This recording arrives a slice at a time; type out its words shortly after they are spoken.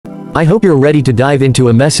I hope you're ready to dive into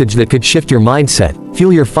a message that could shift your mindset,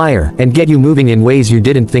 fuel your fire, and get you moving in ways you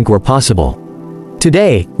didn't think were possible.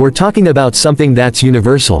 Today, we're talking about something that's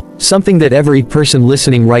universal, something that every person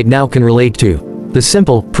listening right now can relate to. The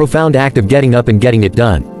simple, profound act of getting up and getting it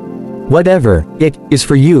done. Whatever it is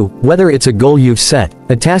for you, whether it's a goal you've set,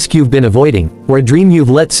 a task you've been avoiding, or a dream you've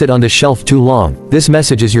let sit on the shelf too long, this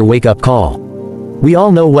message is your wake-up call. We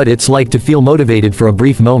all know what it's like to feel motivated for a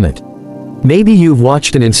brief moment. Maybe you've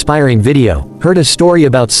watched an inspiring video, heard a story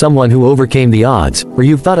about someone who overcame the odds, or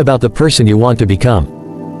you've thought about the person you want to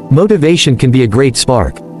become. Motivation can be a great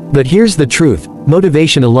spark. But here's the truth,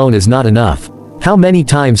 motivation alone is not enough. How many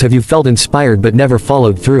times have you felt inspired but never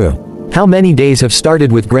followed through? How many days have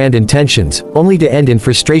started with grand intentions, only to end in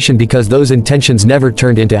frustration because those intentions never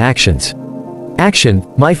turned into actions?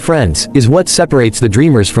 Action, my friends, is what separates the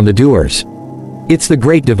dreamers from the doers. It's the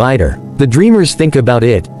great divider. The dreamers think about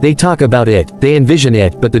it, they talk about it, they envision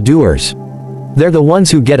it, but the doers, they're the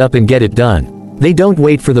ones who get up and get it done. They don't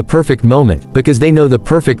wait for the perfect moment, because they know the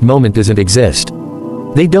perfect moment doesn't exist.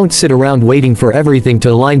 They don't sit around waiting for everything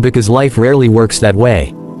to align because life rarely works that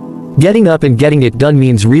way. Getting up and getting it done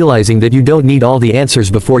means realizing that you don't need all the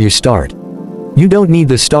answers before you start. You don't need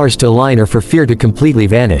the stars to align or for fear to completely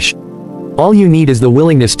vanish. All you need is the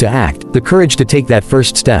willingness to act, the courage to take that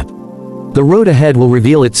first step. The road ahead will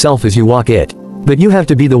reveal itself as you walk it. But you have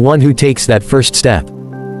to be the one who takes that first step.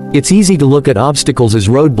 It's easy to look at obstacles as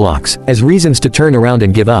roadblocks, as reasons to turn around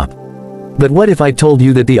and give up. But what if I told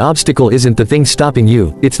you that the obstacle isn't the thing stopping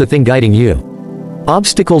you, it's the thing guiding you?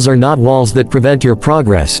 Obstacles are not walls that prevent your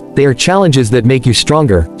progress, they are challenges that make you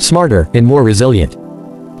stronger, smarter, and more resilient.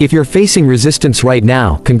 If you're facing resistance right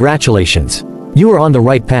now, congratulations. You are on the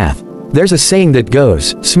right path. There's a saying that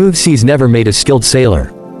goes, smooth seas never made a skilled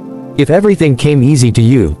sailor. If everything came easy to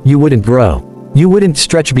you, you wouldn't grow. You wouldn't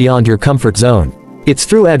stretch beyond your comfort zone. It's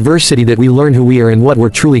through adversity that we learn who we are and what we're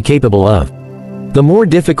truly capable of. The more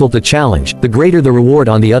difficult the challenge, the greater the reward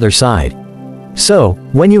on the other side. So,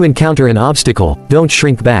 when you encounter an obstacle, don't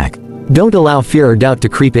shrink back. Don't allow fear or doubt to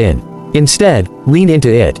creep in. Instead, lean into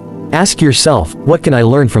it. Ask yourself, what can I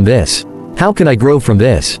learn from this? How can I grow from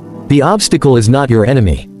this? The obstacle is not your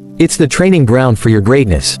enemy. It's the training ground for your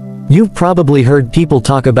greatness. You've probably heard people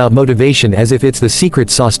talk about motivation as if it's the secret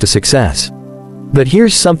sauce to success. But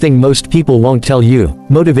here's something most people won't tell you,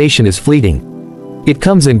 motivation is fleeting. It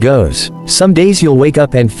comes and goes. Some days you'll wake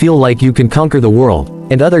up and feel like you can conquer the world,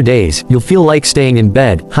 and other days, you'll feel like staying in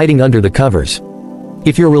bed, hiding under the covers.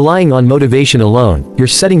 If you're relying on motivation alone, you're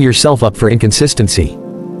setting yourself up for inconsistency.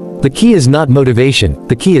 The key is not motivation,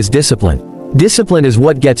 the key is discipline. Discipline is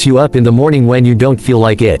what gets you up in the morning when you don't feel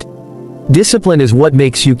like it. Discipline is what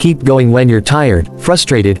makes you keep going when you're tired,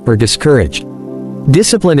 frustrated, or discouraged.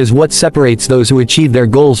 Discipline is what separates those who achieve their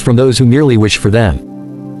goals from those who merely wish for them.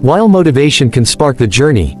 While motivation can spark the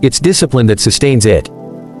journey, it's discipline that sustains it.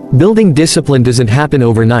 Building discipline doesn't happen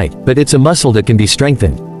overnight, but it's a muscle that can be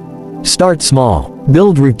strengthened. Start small.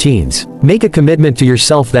 Build routines. Make a commitment to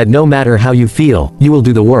yourself that no matter how you feel, you will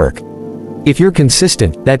do the work. If you're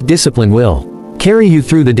consistent, that discipline will carry you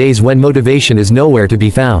through the days when motivation is nowhere to be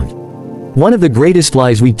found. One of the greatest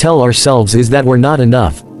lies we tell ourselves is that we're not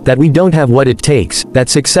enough, that we don't have what it takes, that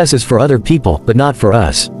success is for other people, but not for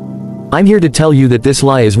us. I'm here to tell you that this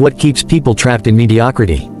lie is what keeps people trapped in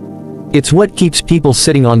mediocrity. It's what keeps people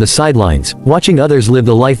sitting on the sidelines, watching others live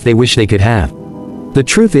the life they wish they could have. The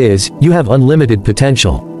truth is, you have unlimited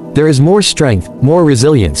potential. There is more strength, more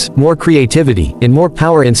resilience, more creativity, and more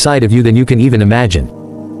power inside of you than you can even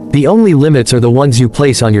imagine. The only limits are the ones you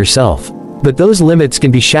place on yourself. But those limits can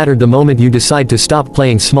be shattered the moment you decide to stop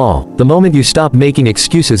playing small, the moment you stop making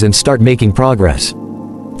excuses and start making progress.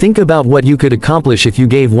 Think about what you could accomplish if you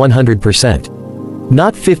gave 100%.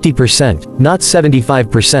 Not 50%, not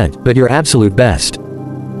 75%, but your absolute best.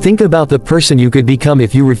 Think about the person you could become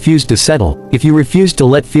if you refused to settle, if you refused to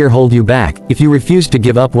let fear hold you back, if you refused to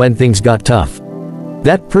give up when things got tough.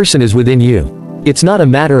 That person is within you. It's not a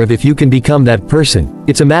matter of if you can become that person,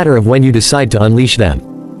 it's a matter of when you decide to unleash them.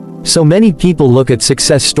 So many people look at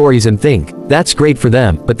success stories and think, that's great for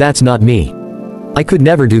them, but that's not me. I could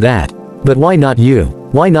never do that. But why not you?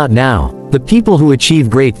 Why not now? The people who achieve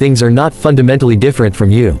great things are not fundamentally different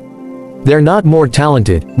from you. They're not more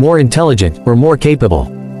talented, more intelligent, or more capable.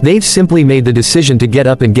 They've simply made the decision to get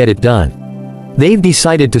up and get it done. They've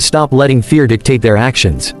decided to stop letting fear dictate their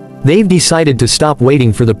actions. They've decided to stop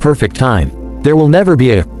waiting for the perfect time. There will never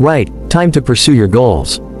be a right time to pursue your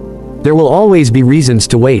goals. There will always be reasons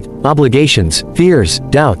to wait, obligations, fears,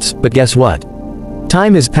 doubts, but guess what?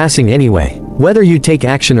 Time is passing anyway. Whether you take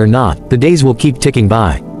action or not, the days will keep ticking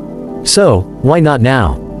by. So, why not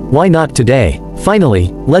now? Why not today? Finally,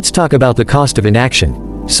 let's talk about the cost of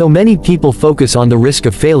inaction. So many people focus on the risk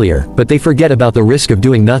of failure, but they forget about the risk of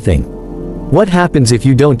doing nothing. What happens if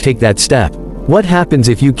you don't take that step? What happens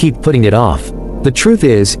if you keep putting it off? The truth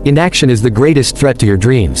is, inaction is the greatest threat to your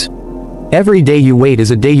dreams. Every day you wait is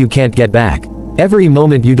a day you can't get back. Every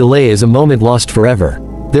moment you delay is a moment lost forever.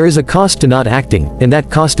 There is a cost to not acting, and that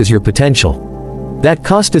cost is your potential. That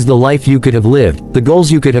cost is the life you could have lived, the goals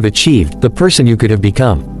you could have achieved, the person you could have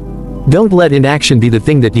become. Don't let inaction be the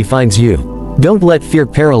thing that defines you. Don't let fear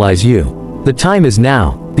paralyze you. The time is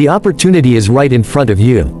now. The opportunity is right in front of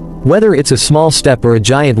you. Whether it's a small step or a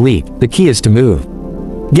giant leap, the key is to move.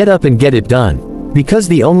 Get up and get it done. Because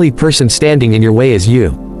the only person standing in your way is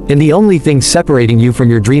you. And the only thing separating you from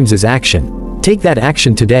your dreams is action. Take that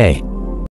action today.